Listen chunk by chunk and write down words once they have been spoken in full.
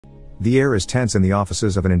The air is tense in the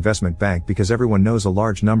offices of an investment bank because everyone knows a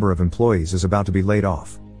large number of employees is about to be laid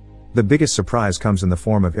off. The biggest surprise comes in the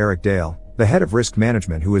form of Eric Dale, the head of risk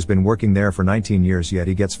management who has been working there for 19 years, yet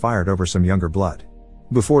he gets fired over some younger blood.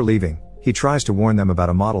 Before leaving, he tries to warn them about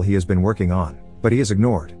a model he has been working on, but he is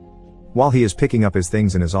ignored. While he is picking up his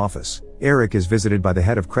things in his office, Eric is visited by the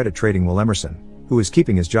head of credit trading, Will Emerson, who is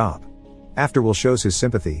keeping his job. After Will shows his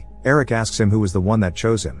sympathy, Eric asks him who was the one that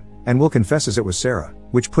chose him, and Will confesses it was Sarah,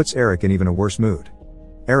 which puts Eric in even a worse mood.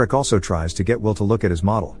 Eric also tries to get Will to look at his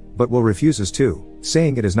model, but Will refuses to,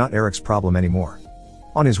 saying it is not Eric's problem anymore.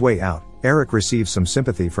 On his way out, Eric receives some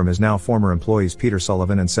sympathy from his now former employees Peter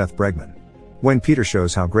Sullivan and Seth Bregman. When Peter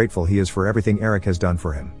shows how grateful he is for everything Eric has done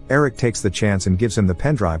for him, Eric takes the chance and gives him the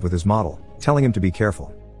pen drive with his model, telling him to be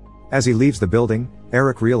careful. As he leaves the building,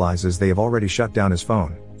 Eric realizes they have already shut down his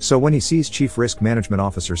phone, so when he sees Chief Risk Management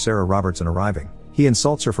Officer Sarah Robertson arriving, he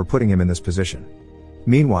insults her for putting him in this position.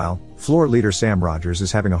 Meanwhile, floor leader Sam Rogers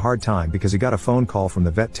is having a hard time because he got a phone call from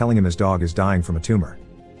the vet telling him his dog is dying from a tumor.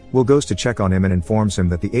 Will goes to check on him and informs him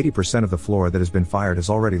that the 80% of the floor that has been fired has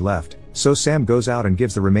already left, so Sam goes out and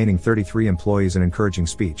gives the remaining 33 employees an encouraging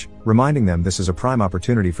speech, reminding them this is a prime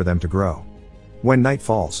opportunity for them to grow. When night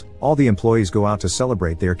falls, all the employees go out to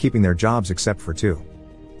celebrate they are keeping their jobs except for two.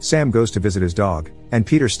 Sam goes to visit his dog, and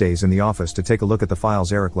Peter stays in the office to take a look at the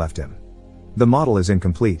files Eric left him. The model is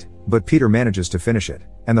incomplete, but Peter manages to finish it,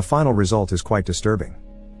 and the final result is quite disturbing.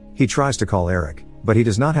 He tries to call Eric, but he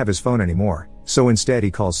does not have his phone anymore, so instead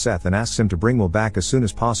he calls Seth and asks him to bring Will back as soon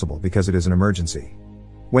as possible because it is an emergency.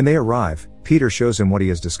 When they arrive, Peter shows him what he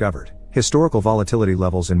has discovered. Historical volatility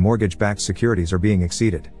levels in mortgage-backed securities are being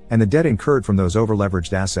exceeded, and the debt incurred from those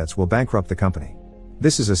over-leveraged assets will bankrupt the company.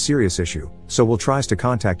 This is a serious issue, so Will tries to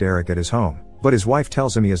contact Eric at his home, but his wife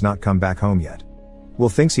tells him he has not come back home yet. Will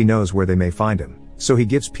thinks he knows where they may find him, so he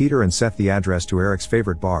gives Peter and Seth the address to Eric's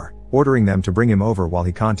favorite bar, ordering them to bring him over while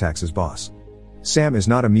he contacts his boss. Sam is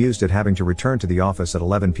not amused at having to return to the office at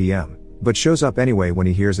 11 p.m., but shows up anyway when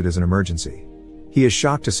he hears it is an emergency. He is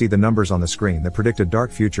shocked to see the numbers on the screen that predict a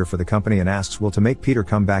dark future for the company and asks Will to make Peter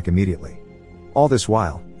come back immediately. All this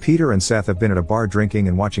while, Peter and Seth have been at a bar drinking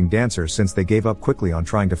and watching dancers since they gave up quickly on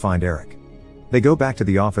trying to find Eric. They go back to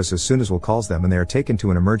the office as soon as Will calls them and they are taken to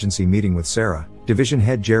an emergency meeting with Sarah, division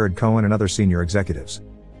head Jared Cohen and other senior executives.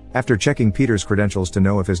 After checking Peter's credentials to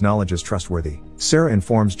know if his knowledge is trustworthy, Sarah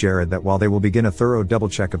informs Jared that while they will begin a thorough double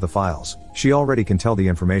check of the files, she already can tell the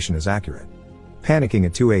information is accurate. Panicking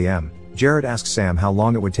at 2 a.m., Jared asks Sam how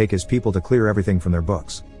long it would take his people to clear everything from their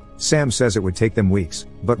books. Sam says it would take them weeks,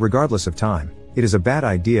 but regardless of time, it is a bad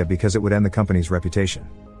idea because it would end the company's reputation.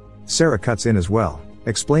 Sarah cuts in as well,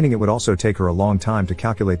 explaining it would also take her a long time to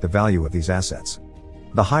calculate the value of these assets.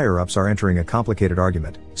 The higher-ups are entering a complicated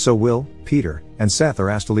argument, so Will, Peter, and Seth are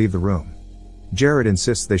asked to leave the room. Jared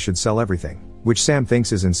insists they should sell everything, which Sam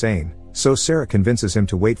thinks is insane, so Sarah convinces him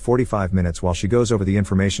to wait 45 minutes while she goes over the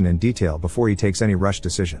information in detail before he takes any rushed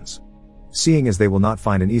decisions. Seeing as they will not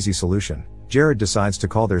find an easy solution, Jared decides to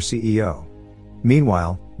call their CEO.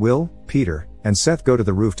 Meanwhile, Will, Peter, and Seth go to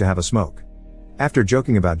the roof to have a smoke. After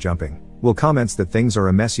joking about jumping, Will comments that things are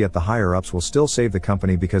a mess yet the higher-ups will still save the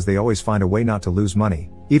company because they always find a way not to lose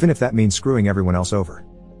money, even if that means screwing everyone else over.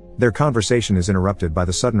 Their conversation is interrupted by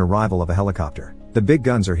the sudden arrival of a helicopter. The big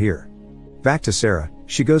guns are here. Back to Sarah,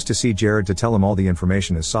 she goes to see Jared to tell him all the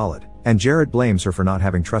information is solid, and Jared blames her for not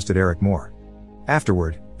having trusted Eric more.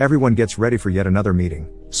 Afterward, everyone gets ready for yet another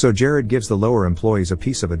meeting, so Jared gives the lower employees a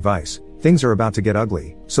piece of advice. Things are about to get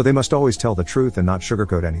ugly, so they must always tell the truth and not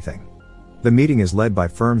sugarcoat anything. The meeting is led by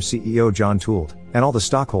firm CEO John Toole, and all the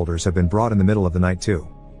stockholders have been brought in the middle of the night too.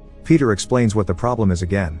 Peter explains what the problem is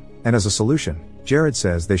again, and as a solution, Jared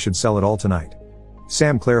says they should sell it all tonight.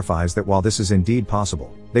 Sam clarifies that while this is indeed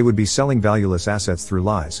possible, they would be selling valueless assets through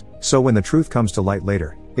lies, so when the truth comes to light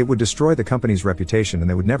later, it would destroy the company's reputation and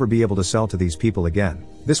they would never be able to sell to these people again.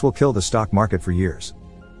 This will kill the stock market for years.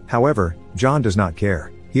 However, John does not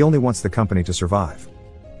care, he only wants the company to survive.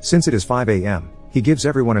 Since it is 5 a.m., he gives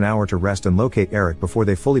everyone an hour to rest and locate Eric before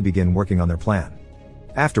they fully begin working on their plan.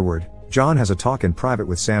 Afterward, John has a talk in private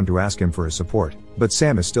with Sam to ask him for his support, but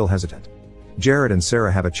Sam is still hesitant. Jared and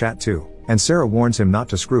Sarah have a chat too, and Sarah warns him not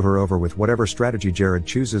to screw her over with whatever strategy Jared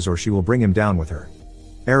chooses or she will bring him down with her.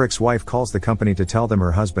 Eric's wife calls the company to tell them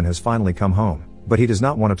her husband has finally come home, but he does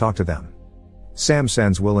not want to talk to them. Sam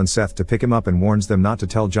sends Will and Seth to pick him up and warns them not to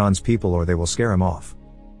tell John's people or they will scare him off.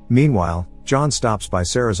 Meanwhile, John stops by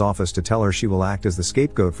Sarah's office to tell her she will act as the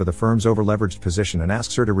scapegoat for the firm's over-leveraged position and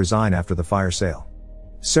asks her to resign after the fire sale.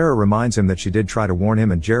 Sarah reminds him that she did try to warn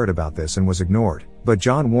him and Jared about this and was ignored, but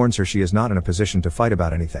John warns her she is not in a position to fight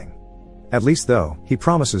about anything. At least though, he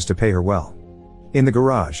promises to pay her well. In the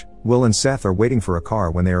garage, Will and Seth are waiting for a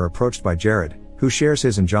car when they are approached by Jared, who shares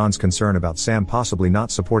his and John's concern about Sam possibly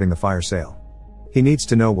not supporting the fire sale. He needs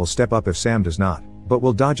to know Will step up if Sam does not, but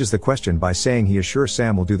Will dodges the question by saying he is sure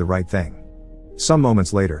Sam will do the right thing. Some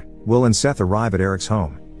moments later, Will and Seth arrive at Eric's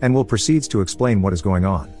home, and Will proceeds to explain what is going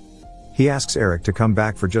on. He asks Eric to come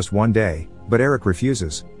back for just one day, but Eric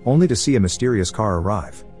refuses, only to see a mysterious car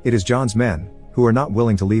arrive. It is John's men, who are not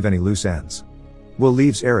willing to leave any loose ends. Will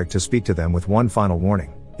leaves Eric to speak to them with one final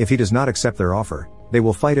warning: if he does not accept their offer, they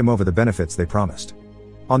will fight him over the benefits they promised.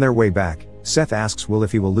 On their way back, Seth asks Will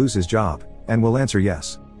if he will lose his job, and Will answer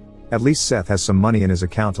yes. At least Seth has some money in his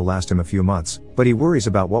account to last him a few months, but he worries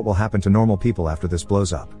about what will happen to normal people after this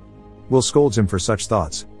blows up. Will scolds him for such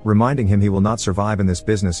thoughts, reminding him he will not survive in this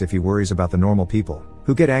business if he worries about the normal people,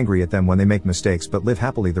 who get angry at them when they make mistakes but live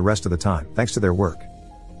happily the rest of the time thanks to their work.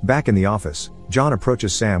 Back in the office, John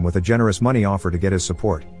approaches Sam with a generous money offer to get his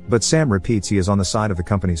support, but Sam repeats he is on the side of the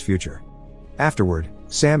company's future. Afterward,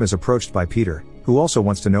 Sam is approached by Peter, who also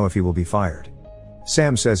wants to know if he will be fired.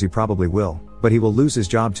 Sam says he probably will, but he will lose his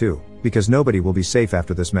job too, because nobody will be safe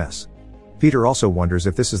after this mess. Peter also wonders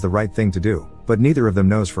if this is the right thing to do, but neither of them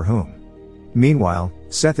knows for whom. Meanwhile,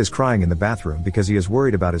 Seth is crying in the bathroom because he is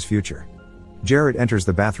worried about his future. Jared enters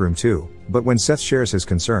the bathroom too, but when Seth shares his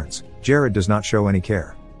concerns, Jared does not show any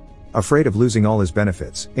care. Afraid of losing all his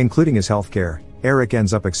benefits, including his health care, Eric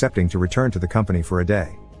ends up accepting to return to the company for a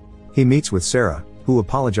day. He meets with Sarah, who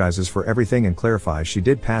apologizes for everything and clarifies she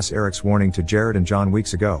did pass Eric's warning to Jared and John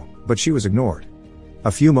weeks ago, but she was ignored.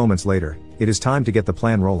 A few moments later, it is time to get the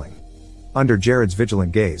plan rolling. Under Jared's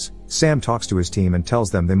vigilant gaze, Sam talks to his team and tells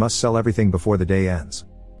them they must sell everything before the day ends.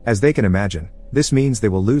 As they can imagine, this means they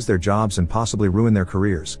will lose their jobs and possibly ruin their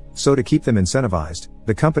careers, so to keep them incentivized,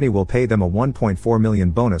 the company will pay them a $1.4 million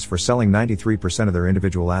bonus for selling 93% of their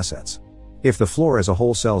individual assets. If the floor as a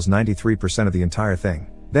whole sells 93% of the entire thing,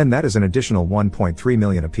 then that is an additional $1.3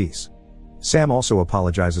 million apiece. Sam also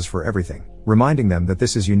apologizes for everything, reminding them that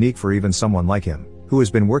this is unique for even someone like him, who has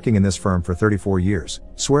been working in this firm for 34 years,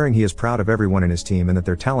 swearing he is proud of everyone in his team and that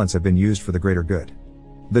their talents have been used for the greater good.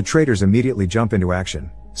 The traders immediately jump into action,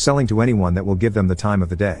 selling to anyone that will give them the time of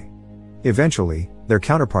the day. Eventually, their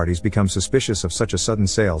counterparties become suspicious of such a sudden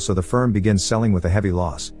sale, so the firm begins selling with a heavy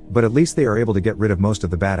loss, but at least they are able to get rid of most of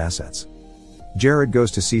the bad assets. Jared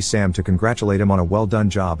goes to see Sam to congratulate him on a well-done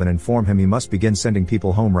job and inform him he must begin sending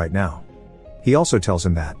people home right now. He also tells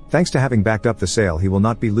him that, thanks to having backed up the sale, he will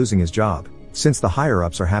not be losing his job, since the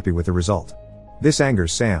higher-ups are happy with the result. This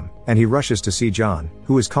angers Sam, and he rushes to see John,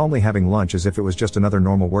 who is calmly having lunch as if it was just another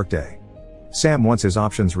normal workday. Sam wants his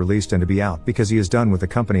options released and to be out because he is done with the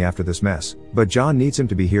company after this mess, but John needs him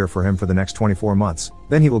to be here for him for the next 24 months,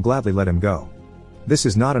 then he will gladly let him go. This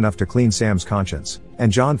is not enough to clean Sam's conscience,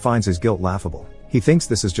 and John finds his guilt laughable. He thinks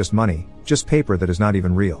this is just money, just paper that is not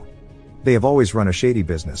even real. They have always run a shady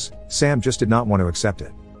business, Sam just did not want to accept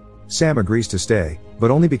it. Sam agrees to stay,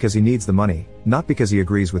 but only because he needs the money, not because he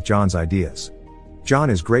agrees with John's ideas. John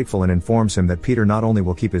is grateful and informs him that Peter not only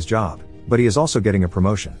will keep his job, but he is also getting a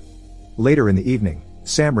promotion. Later in the evening,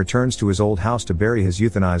 Sam returns to his old house to bury his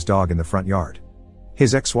euthanized dog in the front yard.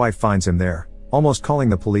 His ex-wife finds him there, almost calling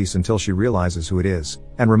the police until she realizes who it is,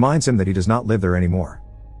 and reminds him that he does not live there anymore.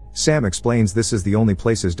 Sam explains this is the only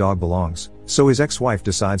place his dog belongs, so his ex-wife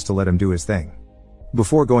decides to let him do his thing.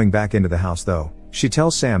 Before going back into the house though, she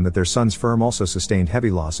tells Sam that their son's firm also sustained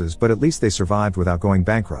heavy losses, but at least they survived without going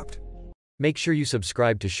bankrupt. Make sure you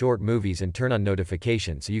subscribe to Short Movies and turn on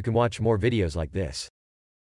notifications so you can watch more videos like this.